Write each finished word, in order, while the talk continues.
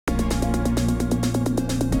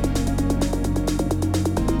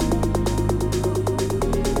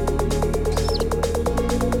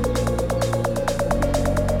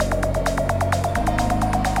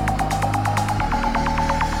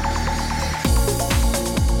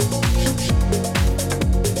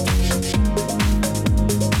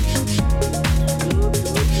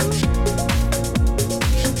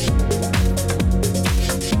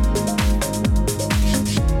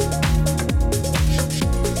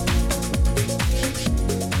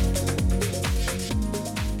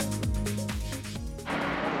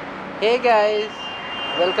Hey guys,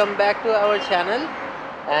 welcome back to our channel,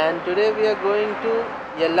 and today we are going to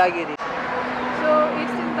Yelagiri. So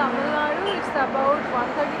it's in Tamilnadu. It's about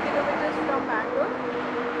 130 kilometers from Bangalore.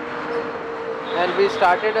 And we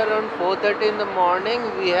started around 4:30 in the morning.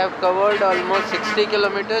 We have covered almost 60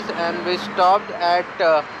 kilometers and we stopped at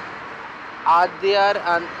Adyar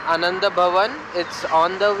and Ananda Bhavan. It's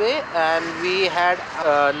on the way and we had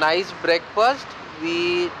a nice breakfast. We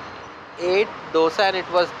ate dosa and it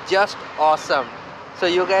was just awesome. So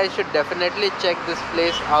you guys should definitely check this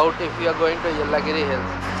place out if you are going to Yelagiri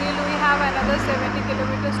Hills. Still, we have another 70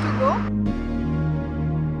 kilometers to go.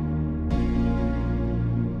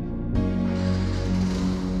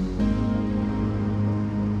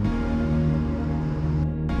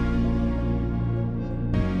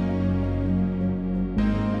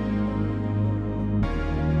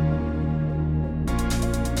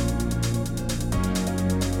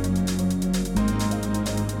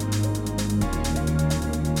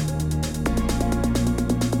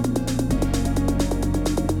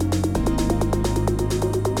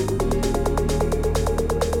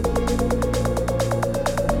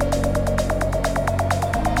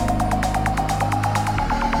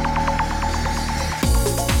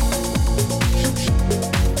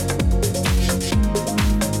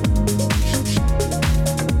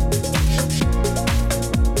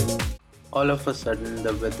 All of a sudden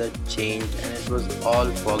the weather changed and it was all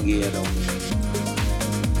foggy around.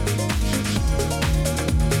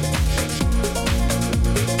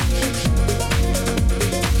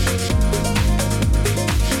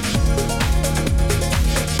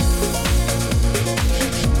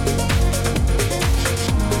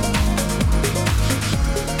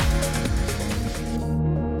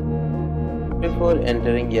 Before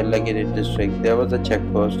entering Yelagiri district, there was a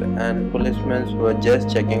checkpost and policemen were just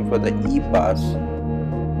checking for the e-pass.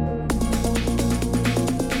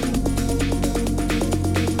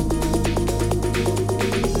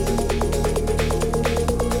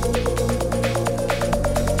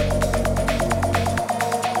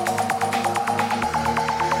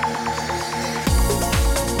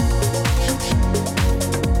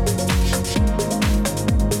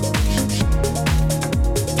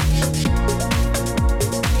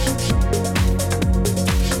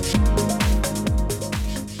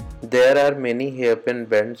 There are many hairpin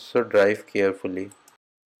bends, so drive carefully.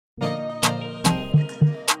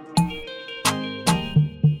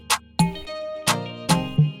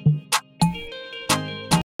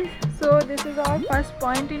 So this is our first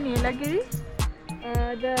point in Yelagiri.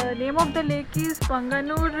 The name of the lake is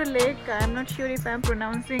Panganur Lake. I am not sure if I am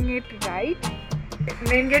pronouncing it right.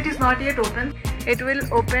 Main gate is not yet open. It will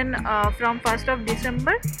open from 1st of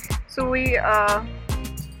December. So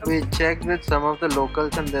We checked with some of the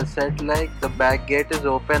locals and they said like the back gate is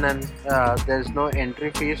open and there's no entry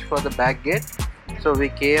fees for the back gate. So we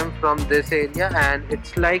came from this area and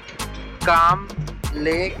it's like calm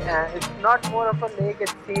lake and it's not more of a lake,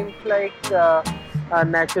 it seems like a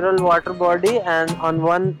natural water body, and on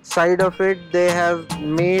one side of it they have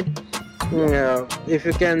made, if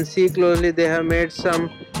you can see closely, they have made some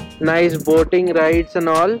nice boating rides and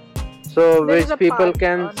all, so there is which a people park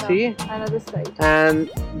can on see, another side. and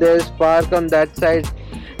there's park on that side.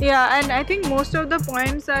 Yeah, and I think most of the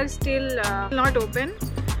points are still not open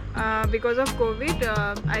because of COVID.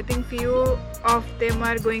 I think few of them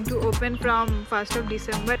are going to open from 1st of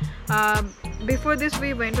December. Before this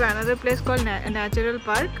we went to another place called Natural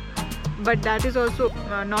Park, but that is also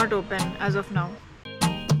not open as of now.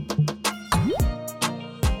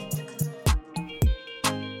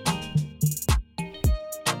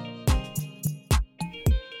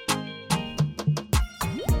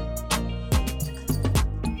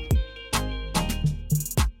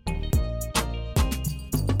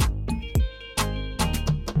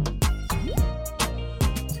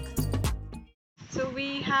 So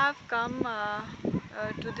we have come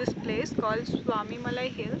to this place called Swami Malai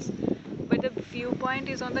Hills, but the viewpoint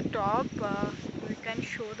is on the top. We can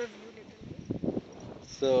show the view little bit.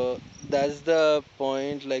 So that's the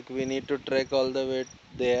point, like we need to trek all the way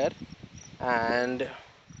there, and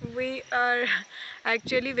We are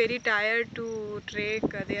actually very tired to trek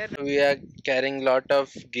there. we are carrying lot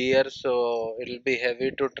of gear, so it'll be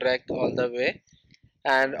heavy to trek all the way.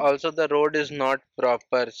 And also the road is not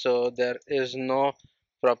proper, so there is no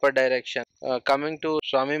proper direction. Coming to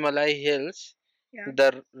Swami Malai Hills, Yeah, the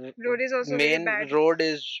road is also very main bad. road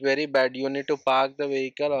is very bad. You need to park the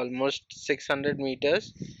vehicle almost 600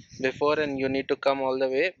 meters before, and you need to come all the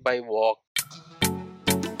way by walk.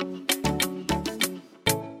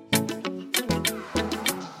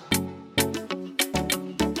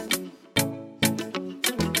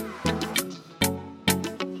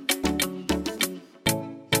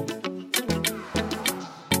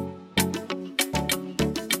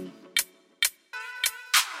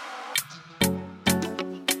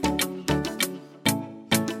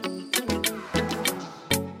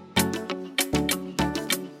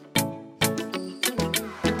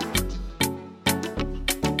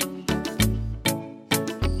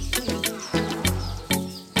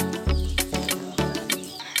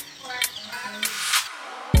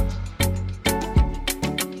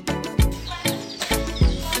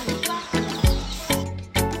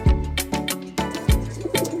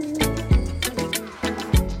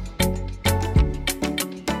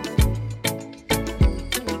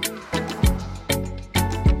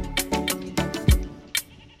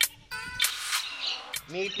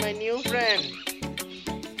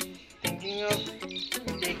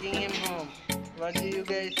 you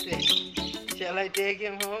guys say? Shall I take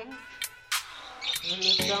him home? Will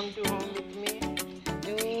you come to home with me?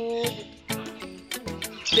 Dude!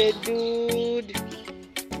 Say dude!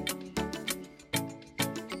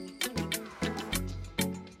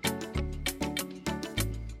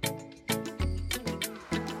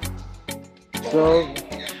 So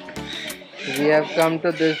we have come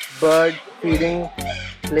to this bird feeding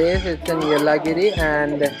place. It's in Yelagiri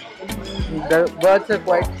and the birds are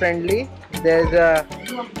quite friendly. There's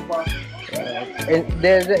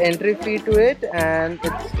an entry fee to it and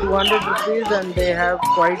it's 200 rupees and they have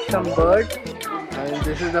quite some birds. And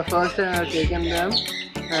this is the first time I've taken them.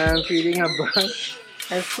 I'm feeding a bird.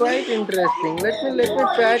 It's quite interesting. Let me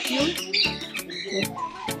pat you.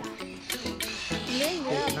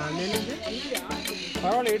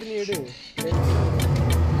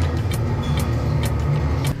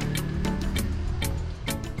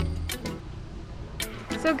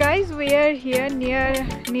 So guys, we are here near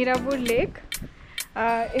Nirabur Lake.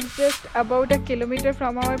 It's just about a kilometer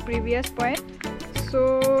from our previous point.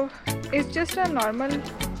 So it's just a normal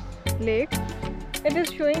lake. It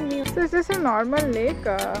is showing me. So it's just a normal lake.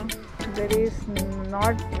 There is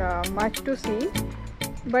not much to see.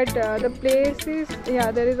 But the place is,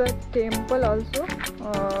 yeah, there is a temple also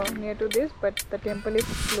near to this, but the temple is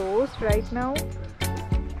closed right now.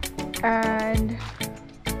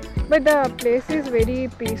 But the place is very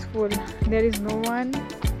peaceful. There is no one.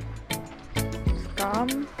 It's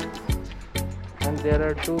calm. And there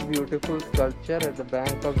are two beautiful sculptures at the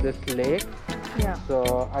bank of this lake. Yeah.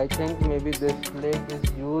 So I think maybe this lake is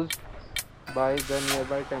used by the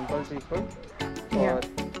nearby temple people for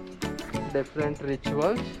different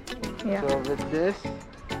rituals. Yeah. So with this,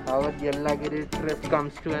 our Yelagiri trip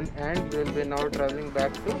comes to an end. We'll be now traveling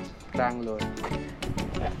back to Bangalore.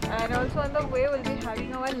 And also on the way we'll be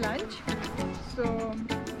having our lunch. So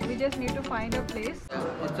we just need to find a place.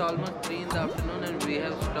 It's almost 3 in the afternoon and we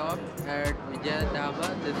have stopped at Vijay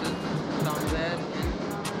Dhaba. This is somewhere in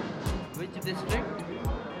which district?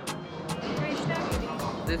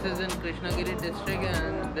 Krishnagiri. This is in Krishnagiri district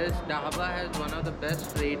and this dhaba has one of the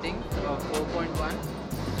best ratings of 4.1.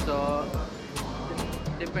 So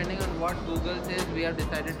depending on what Google says, we have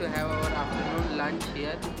decided to have our afternoon lunch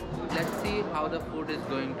here. Let's see how the food is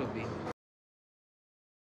going to be.